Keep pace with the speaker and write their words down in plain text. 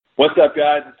What's up,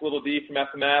 guys? It's Little D from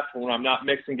FMF. When I'm not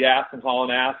mixing gas and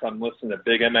hauling ass, I'm listening to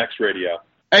Big MX Radio.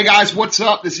 Hey, guys, what's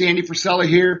up? This is Andy Frisella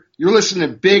here. You're listening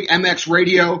to Big MX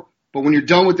Radio, but when you're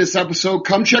done with this episode,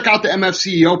 come check out the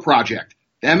MFCEO project,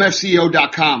 the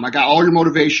MFCEO.com. I got all your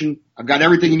motivation. I've got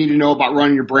everything you need to know about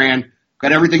running your brand. I've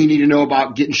got everything you need to know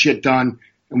about getting shit done,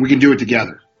 and we can do it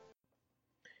together.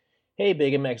 Hey,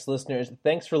 Big MX listeners.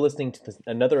 Thanks for listening to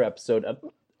another episode of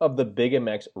the Big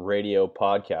MX Radio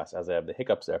podcast, as I have the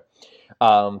hiccups there.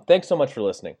 Thanks so much for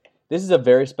listening. This is a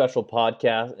very special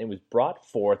podcast, and it was brought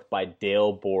forth by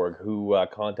Dale Borg, who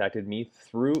contacted me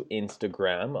through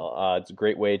Instagram. It's a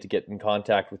great way to get in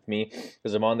contact with me,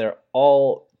 because I'm on there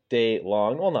all day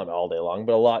long. Well, not all day long,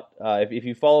 but a lot. If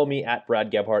you follow me at Brad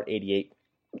Gebhardt 88,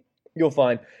 you'll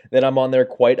find that I'm on there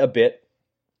quite a bit.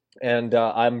 And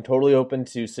I'm totally open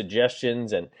to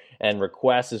suggestions and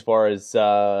requests as far as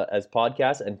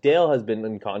podcasts. And Dale has been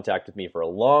in contact with me for a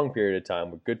long period of time.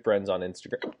 We're good friends on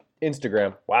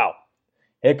Instagram. Wow.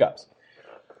 Hiccups.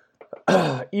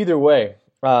 Either way,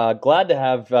 glad to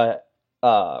have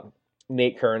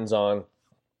Nate Kearns on.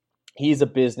 He's a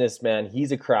businessman.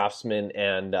 He's a craftsman,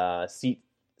 and seat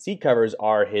covers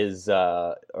are his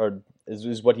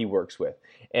is what he works with.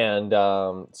 And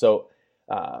so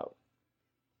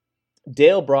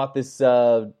Dale brought this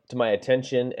to my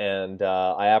attention, and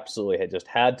I absolutely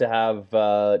had to have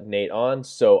Nate on.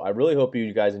 So I really hope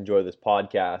you guys enjoy this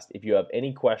podcast. If you have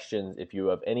any questions, if you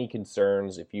have any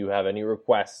concerns, if you have any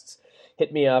requests,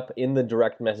 hit me up in the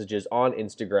direct messages on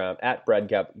Instagram at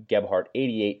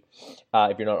BradGebhardt88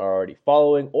 if you're not already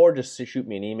following, or just shoot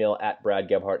me an email at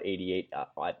BradGebhardt88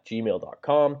 at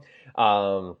gmail.com.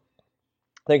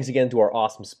 Thanks again to our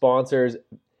awesome sponsors.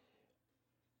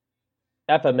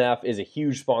 FMF is a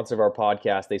huge sponsor of our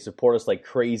podcast. They support us like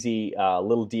crazy.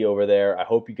 Little D over there. I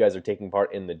hope you guys are taking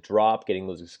part in the drop, getting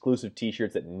those exclusive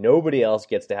t-shirts that nobody else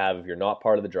gets to have if you're not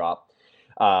part of the drop.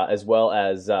 As well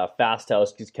as Fast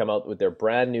House just come out with their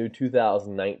brand new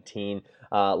 2019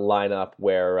 lineup,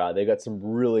 where they've got some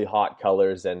really hot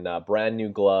colors and brand new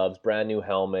gloves, brand new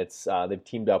helmets. They've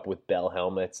teamed up with Bell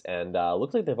Helmets, and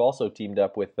looks like they've also teamed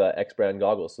up with X-Brand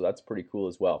goggles, so that's pretty cool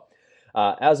as well.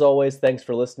 As always, thanks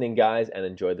for listening, guys, and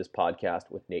enjoy this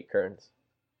podcast with Nate Kearns.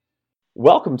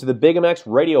 Welcome to the Big MX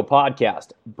Radio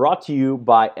Podcast, brought to you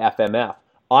by FMF.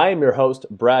 I am your host,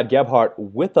 Brad Gebhardt.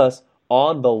 With us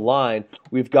on the line,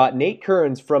 we've got Nate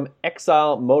Kearns from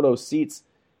Exile Moto Seats.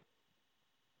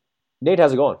 Nate,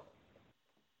 how's it going?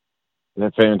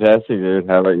 That's fantastic, dude.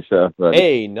 How about yourself, buddy?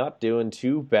 Hey, not doing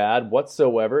too bad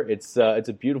whatsoever. It's a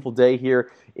beautiful day here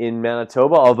in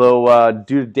Manitoba, although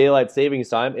due to daylight savings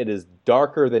time, it is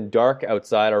darker than dark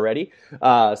outside already.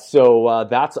 So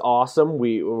that's awesome.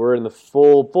 We're in the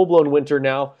full-blown winter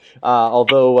now,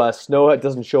 although snow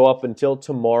doesn't show up until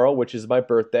tomorrow, which is my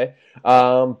birthday.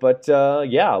 But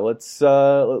yeah, let's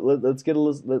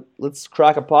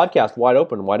crack a podcast wide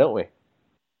open. Why don't we?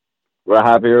 Well,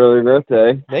 happy early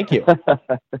birthday. Thank you.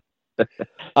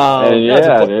 And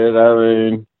yeah, dude, I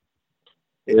mean,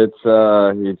 it's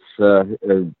an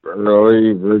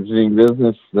early burgeoning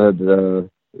business that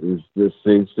just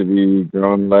seems to be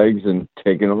growing legs and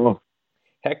taking off.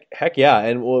 Heck yeah,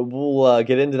 and we'll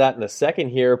get into that in a second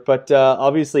here. But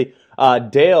obviously,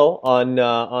 Dale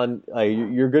on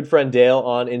your good friend Dale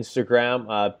on Instagram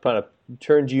kind of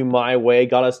turned you my way,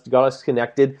 got us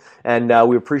connected, and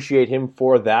we appreciate him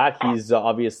for that. He's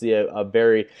obviously a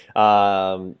very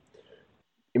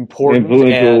important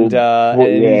and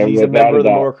he's a member of the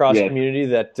motocross community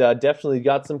that definitely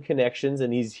got some connections,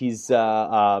 and he's just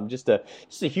a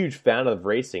huge fan of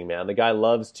racing, man. The guy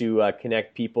loves to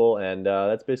connect people, and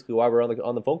that's basically why we're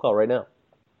on the phone call right now.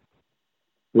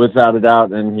 Without a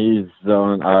doubt, and he's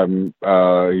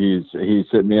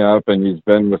hit me up, and he's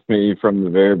been with me from the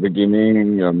very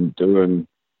beginning. I'm doing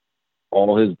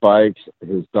all his bikes,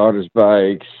 his daughter's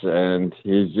bikes, and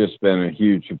he's just been a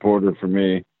huge supporter for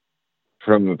me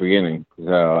from the beginning.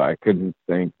 So I couldn't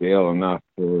thank Dale enough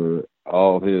for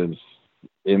all his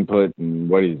input and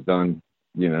what he's done,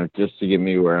 just to get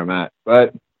me where I'm at.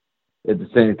 But at the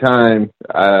same time,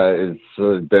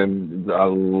 it's been a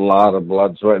lot of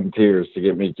blood, sweat, and tears to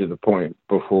get me to the point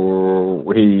before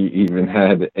we even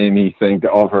had anything to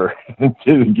offer to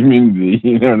the community.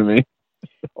 You know what I mean?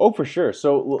 Oh, for sure.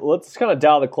 So let's kind of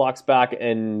dial the clocks back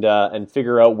and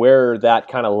figure out where that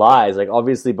kind of lies. Like,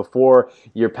 obviously, before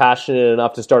you're passionate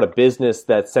enough to start a business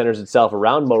that centers itself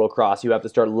around motocross, you have to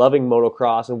start loving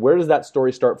motocross. And where does that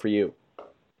story start for you?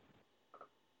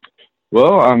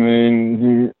 Well, I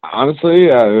mean, honestly,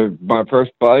 my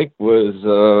first bike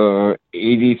was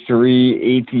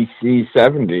 83 ATC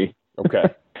 70. Okay.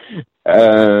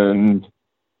 And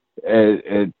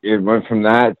it went from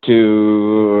that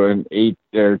to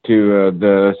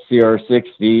the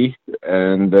CR60,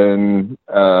 and then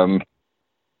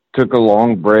took a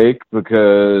long break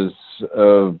because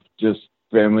of just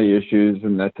family issues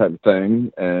and that type of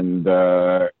thing. And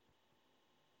late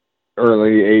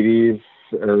 80s,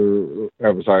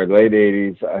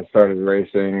 I started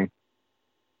racing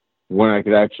when I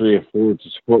could actually afford to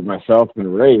support myself in a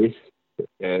race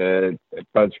at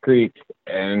Budds Creek,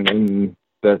 and then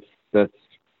that's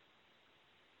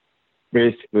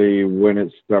basically when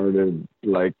it started,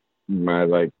 like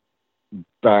my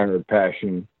dire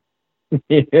passion.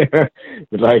 Yeah,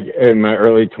 like in my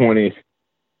early 20s.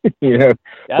 You know,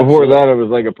 Absolutely. Before that, it was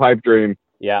like a pipe dream.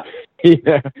 Yeah.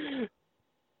 Yeah.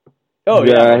 Oh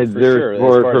yeah, for sure. As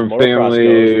far as from motocross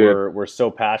family. goes, we're so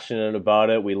passionate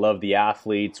about it. We love the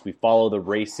athletes. We follow the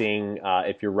racing.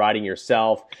 If you're riding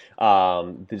yourself,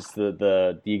 just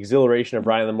the exhilaration of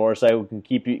riding the motorcycle can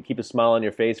keep a smile on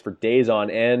your face for days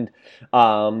on end.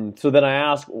 So then I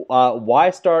ask, why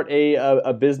start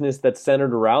a business that's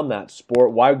centered around that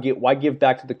sport? Why give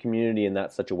back to the community in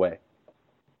that such a way?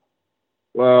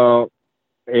 Well,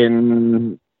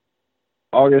 in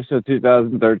August of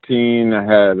 2013, I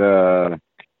had a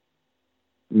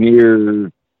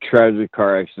near tragic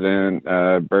car accident.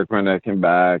 Broke my neck and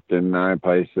back in 9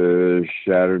 places,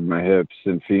 shattered my hips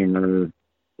and femur,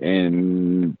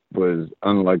 and was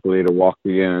unlikely to walk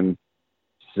again.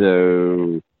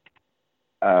 So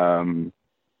I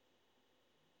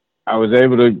was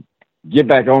able to get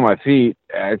back on my feet,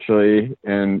 and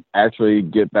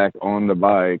get back on the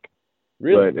bike.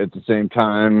 Really? But at the same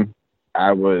time,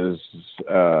 I was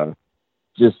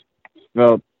just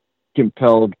felt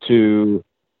compelled to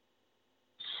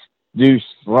do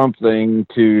something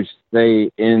to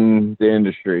stay in the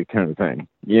industry, kind of thing.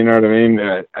 You know what I mean?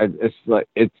 It's like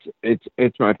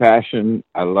it's my passion.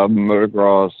 I love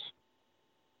motocross,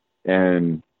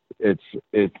 and it's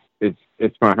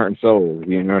my heart and soul.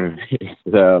 You know what I mean?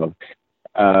 So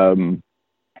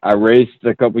I raced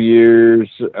a couple years.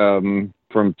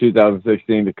 From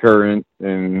 2016 to current,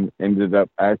 and ended up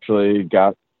got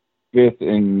 5th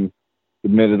in the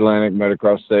Mid-Atlantic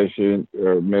Motocross Station,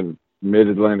 or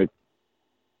Mid-Atlantic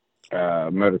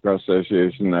Motocross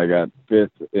Association. I got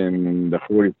 5th in the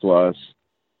 40 plus.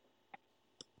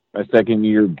 My second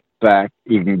year back,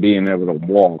 even being able to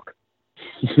walk.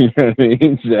 You know what I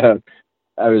mean? So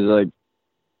I was like,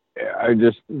 I've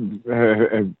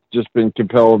just been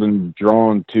compelled and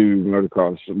drawn to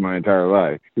motocross my entire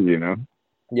life, you know?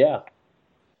 Yeah.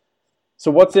 So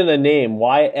what's in a name?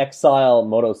 Why Exile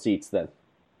Moto Seats then?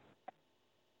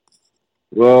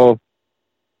 Well,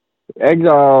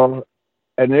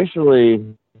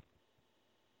 initially,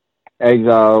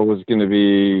 Exile was going to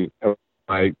be,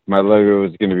 my logo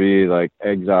was going to be like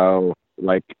Exile,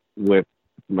 like with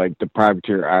like the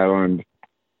privateer island,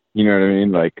 you know what I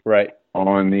mean? Like right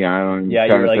on the island. Yeah,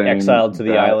 you're like exiled to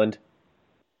the island.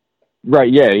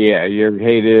 Right, yeah. You're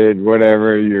hated,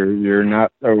 whatever. You're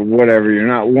not, or whatever. You're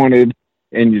not wanted,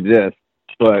 and you just.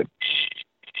 But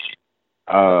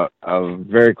a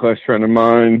very close friend of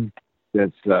mine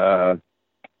that's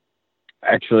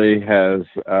actually has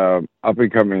up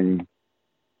and coming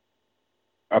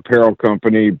apparel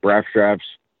company, Braff Straps,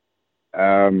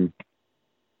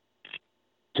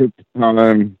 took the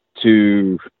time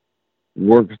to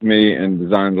work with me and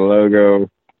design the logo.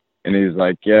 And he's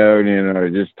like, yo, you know,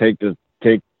 just take the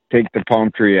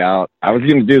palm tree out. I was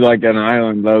going to do like an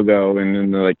island logo, and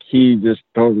then like he just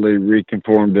totally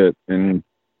reconformed it and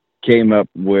came up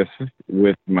with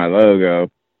my logo.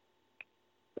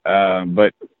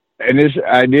 But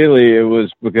ideally it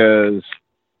was because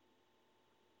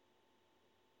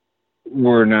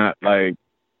we're not like,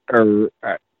 or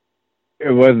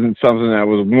it wasn't something that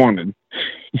was wanted.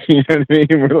 You know what I mean?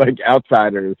 We're like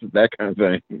outsiders, that kind of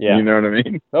thing. Yeah. You know what I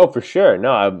mean? Oh, for sure.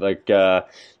 No, I'm like in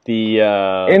the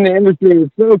industry,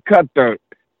 it's so cutthroat.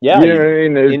 Yeah, you know what I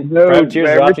mean? There's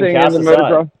everything in the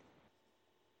motocross.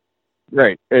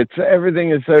 Right. It's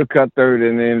everything is so cutthroat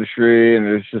in the industry, and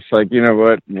it's just like, you know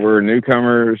what? We're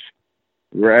newcomers.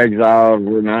 We're exiled.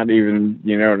 We're not even,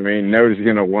 you know what I mean? Nobody's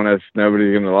gonna want us.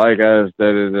 Nobody's gonna like us.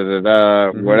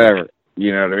 Whatever.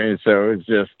 You know what I mean? So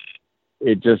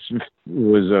it just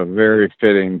was a very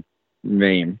fitting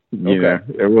name. You know,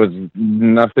 it was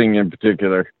nothing in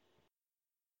particular.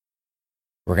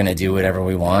 We're going to do whatever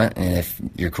we want, and if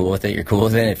you're cool with it, you're cool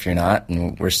with it. If you're not,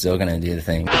 and we're still going to do the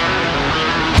thing. I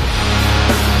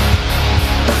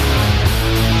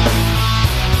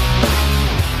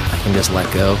can just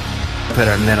let go. Put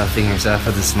our middle fingers up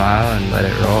with a smile and let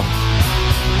it roll.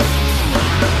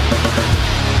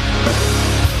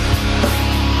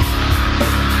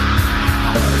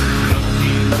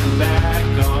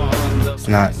 It's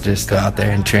not just go out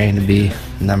there and train to be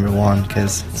number one,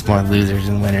 because it's more losers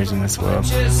than winners in this world.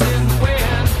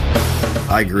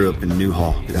 I grew up in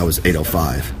Newhall. That was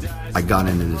 805. I got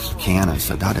into this can and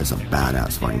said, that is a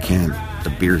badass fucking can.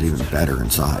 The beer's even better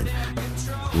inside.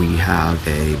 We have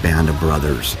a band of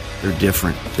brothers. They're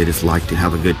different. They just like to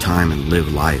have a good time and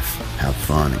live life, have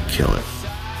fun and kill it.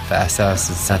 Fast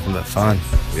House is nothing but fun.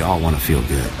 We all want to feel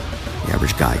good. The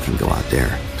average guy can go out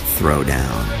there, throw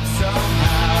down.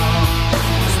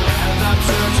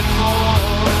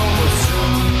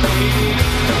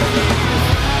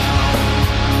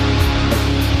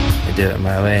 I do it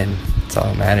my way, and it's all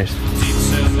that matters.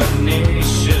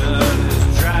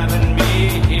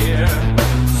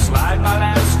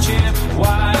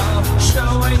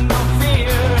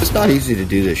 It's not easy to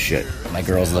do this shit. My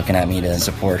girl's looking at me to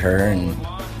support her, and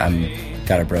I'm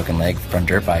got a broken leg from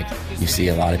dirt bike. You see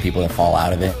a lot of people that fall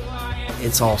out of it.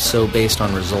 It's all so based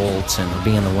on results and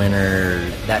being the winner,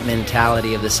 that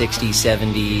mentality of the 60s,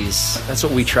 70s. That's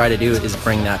what we try to do, is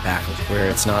bring that back where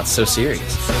it's not so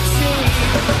serious.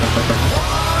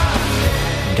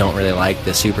 I don't really like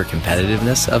the super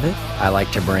competitiveness of it. I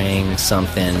like to bring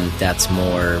something that's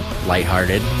more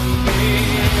lighthearted.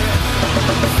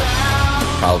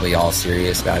 Probably all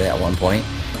serious about it at one point,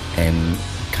 and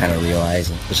kind of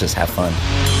realize, let's just have fun.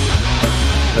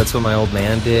 That's what my old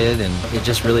man did, and it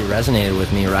just really resonated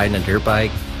with me, riding a dirt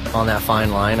bike on that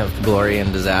fine line of glory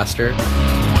and disaster.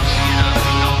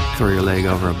 Throw your leg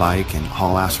over a bike and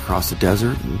haul ass across the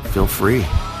desert and feel free.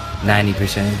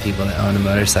 90% of people that own a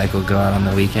motorcycle go out on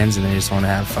the weekends and they just want to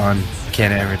have fun.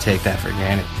 Can't ever take that for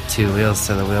granted. 2 wheels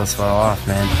till the wheels fall off,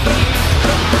 man.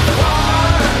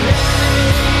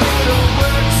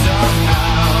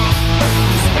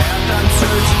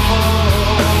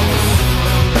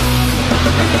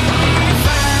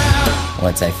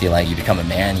 Once I feel like you become a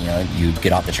man, you know, you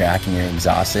get off the track and you're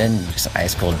exhausted, and just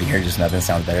ice cold beer, just nothing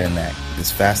sounds better than that. This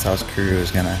Fast House crew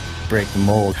is gonna break the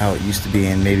mold how it used to be,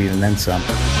 and maybe even then some.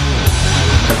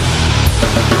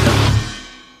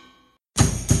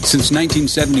 Since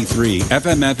 1973,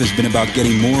 FMF has been about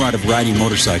getting more out of riding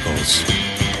motorcycles.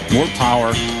 More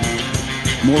power,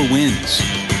 more wins,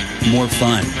 more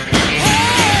fun.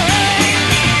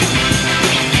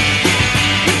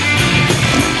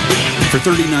 For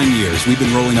 39 years, we've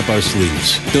been rolling up our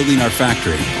sleeves, building our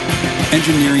factory,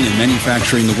 engineering and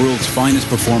manufacturing the world's finest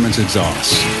performance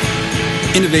exhausts.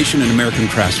 Innovation and American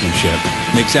craftsmanship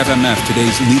makes FMF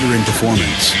today's leader in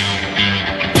performance.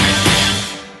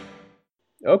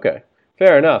 Okay,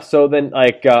 fair enough. So then,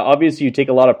 obviously you take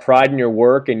a lot of pride in your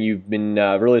work, and you've been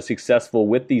really successful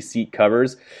with these seat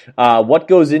covers. What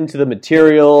goes into the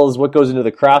materials? What goes into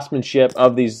the craftsmanship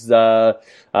of these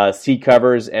seat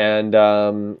covers? And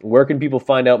where can people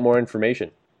find out more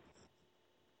information?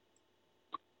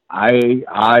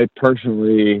 I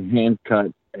personally hand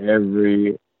cut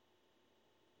every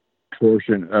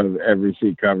portion of every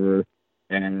seat cover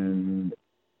and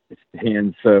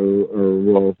hand sew, or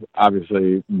well,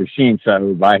 obviously machine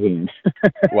sew by hand.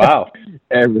 Wow.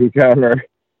 Every cover,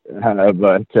 and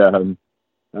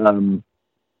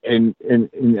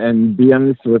be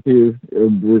honest with you,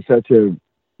 we're such a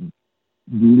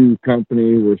new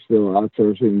company. We're still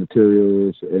outsourcing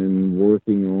materials and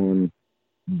working on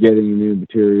getting new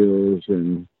materials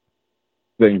and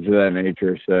things of that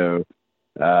nature. So,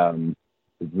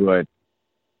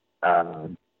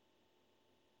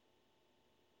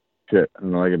 shit,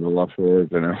 I'm not getting the lost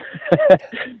words. I know.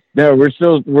 No, we're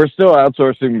still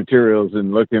outsourcing materials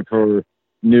and looking for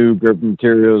new grip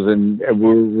materials, and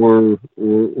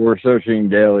we're searching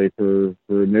daily for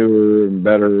newer and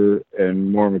better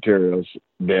and more materials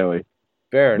daily.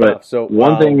 Fair enough. So,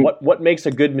 one thing, what makes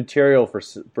a good material for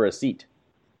a seat?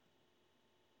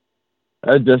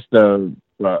 Just a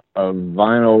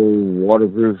vinyl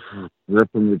waterproof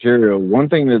gripping material. One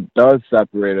thing that does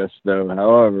separate us, though,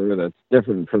 however, that's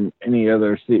different from any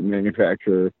other seat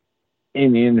manufacturer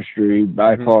in the industry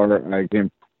by far, I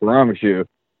can promise you,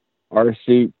 our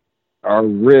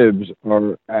ribs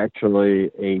are actually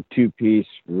a two-piece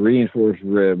reinforced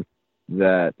rib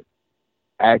that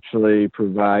actually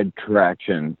provide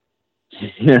traction.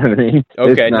 You know what I mean?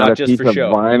 Okay, not just for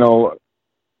show. Vinyl.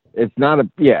 It's not a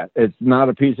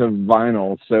piece of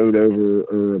vinyl sewed over,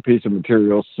 or a piece of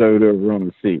material sewed over on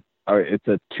the seat. It's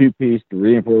a two-piece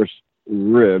reinforced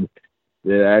rib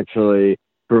that actually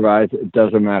provides, it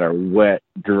doesn't matter, wet,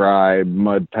 dry,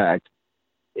 mud packed,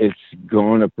 it's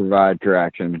going to provide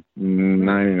traction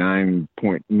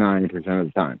 99.9% of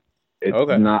the time.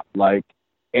 It's not like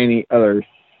any other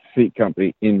seat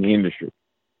company in the industry.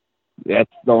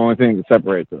 That's the only thing that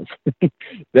separates us.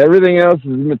 Everything else is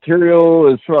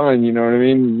material is fine. You know what I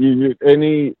mean?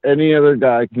 Any other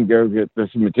guy can go get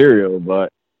this material,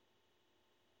 but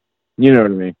you know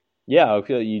what I mean? Yeah,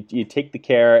 okay. You take the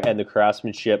care, and the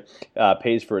craftsmanship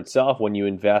pays for itself when you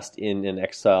invest in an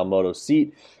Exile Moto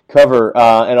seat cover,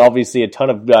 and obviously a ton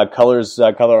of color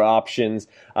options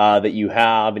that you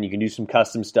have, and you can do some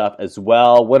custom stuff as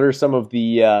well. What are some of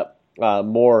the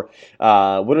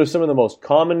what are some of the most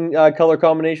common color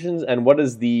combinations, and what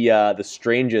is the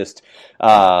strangest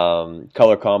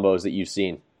color combos that you've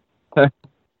seen?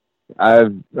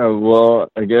 Well,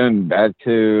 again, back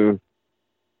to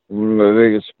one of my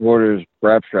biggest supporters,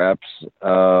 Brap Straps.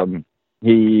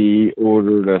 He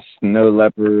ordered a snow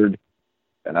leopard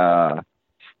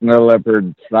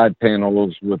side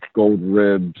panels with gold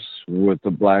ribs with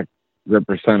the black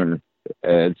ripper center.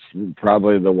 It's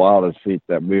probably the wildest feat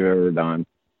that we've ever done.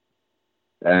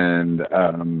 And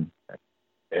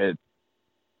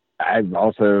I've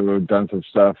also done some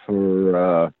stuff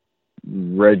for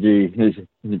Reggie,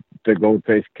 the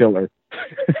Gold-Faced Killer,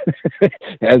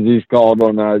 as he's called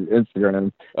on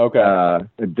Instagram. Okay.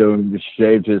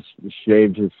 Shaved his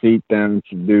feet down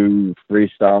to do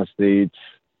freestyle seats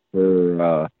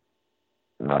for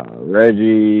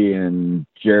Reggie and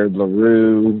Jared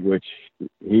LaRue, which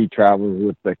he travels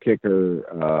with the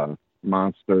Kicker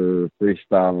monster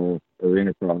freestyle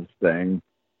arena cross thing.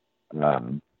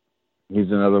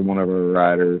 He's another one of our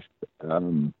riders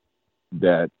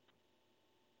that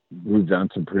we've done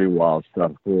some pretty wild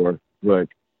stuff for. But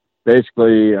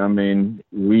basically, I mean,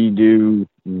 we do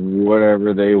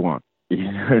whatever they want.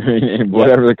 You know what I mean?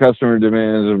 Whatever the customer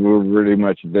demands, and we're pretty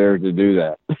much there to do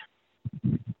that.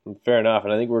 Fair enough,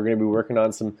 and I think we're going to be working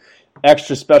on some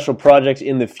extra special projects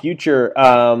in the future.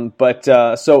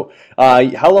 So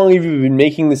how long have you been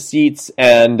making the seats,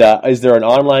 and is there an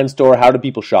online store? How do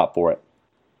people shop for it?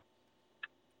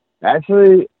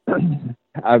 Actually,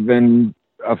 I've been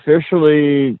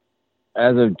officially,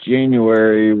 as of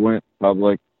January, went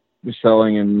public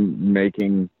selling and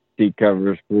making seat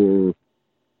covers for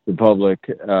the public.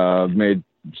 Made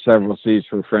several seats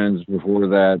for friends before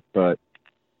that, but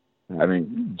I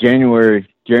mean, January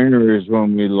is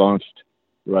when we launched,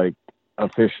 like,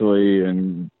 officially,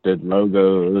 and did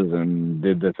logos and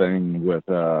did the thing with,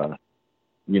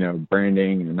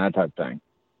 branding and that type of thing.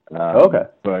 Okay.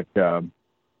 But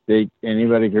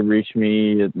anybody can reach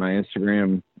me at my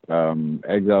Instagram,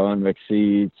 Exile MX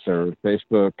Seats, or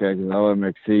Facebook, Exile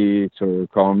MX Seats, or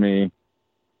call me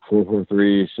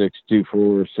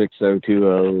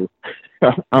 443-624-6020.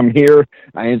 I'm here.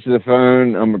 I answer the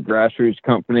phone. I'm a grassroots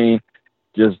company,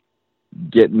 just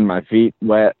getting my feet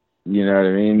wet. You know what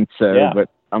I mean? So, yeah. But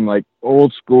I'm like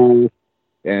old school,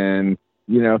 and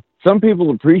some people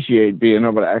appreciate being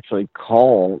able to actually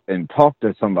call and talk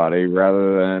to somebody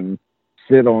rather than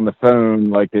sit on the phone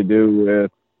like they do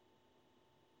with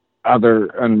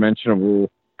other unmentionable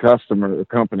customer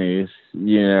companies.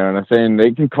 And I'm saying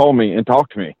they can call me and talk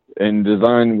to me and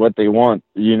design what they want.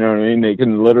 You know what I mean? They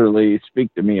can literally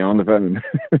speak to me on the phone.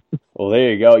 Well,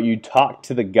 there you go. You talk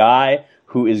to the guy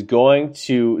who is going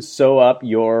to sew up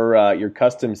your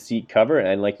custom seat cover,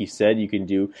 and like you said, you can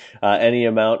do any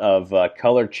amount of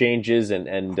color changes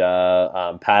and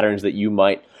patterns that you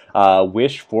might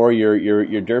wish for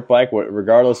your dirt bike,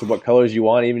 regardless of what colors you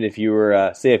want. Even if you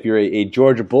were, if you're a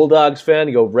Georgia Bulldogs fan,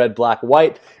 you go red, black,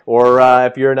 white, or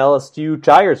if you're an LSU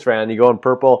Tigers fan, you go in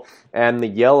purple and the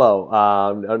yellow.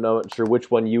 I'm not sure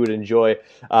which one you would enjoy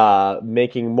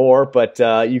making more, but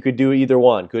you could do either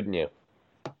one, couldn't you?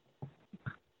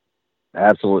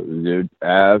 Absolutely, dude.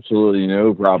 Absolutely,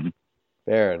 no problem.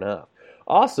 Fair enough.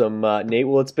 Awesome, Nate.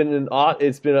 Well, it's been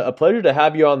a pleasure to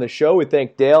have you on the show. We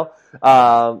thank Dale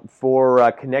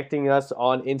for connecting us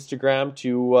on Instagram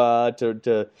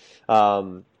to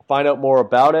find out more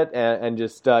about it and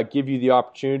just give you the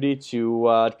opportunity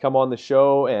to come on the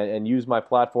show and use my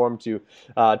platform to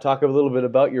talk a little bit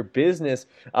about your business.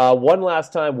 One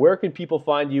last time, where can people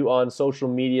find you on social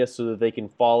media so that they can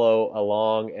follow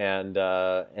along and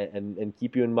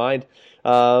keep you in mind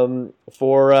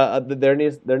for their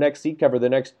next seat cover, their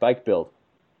next bike build?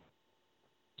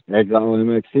 Exile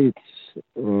MX Seats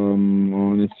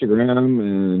on Instagram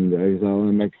and Exile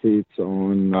MX Seats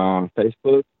on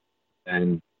Facebook,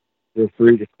 and feel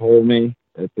free to call me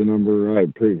at the number I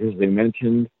previously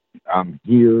mentioned. I'm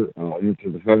here. I'll answer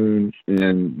the phone,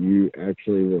 and you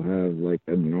actually will have like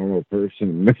a normal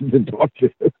person to talk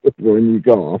to when you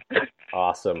call.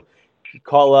 Awesome.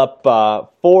 Call up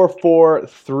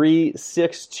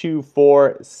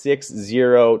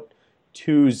 443-624-6020.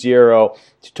 to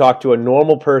talk to a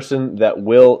normal person that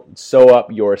will sew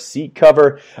up your seat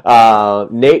cover.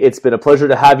 Nate, it's been a pleasure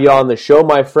to have you on the show,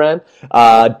 my friend.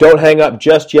 Don't hang up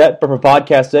just yet, but for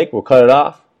podcast sake, we'll cut it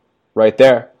off right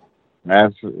there.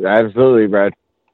 Absolutely, Brad.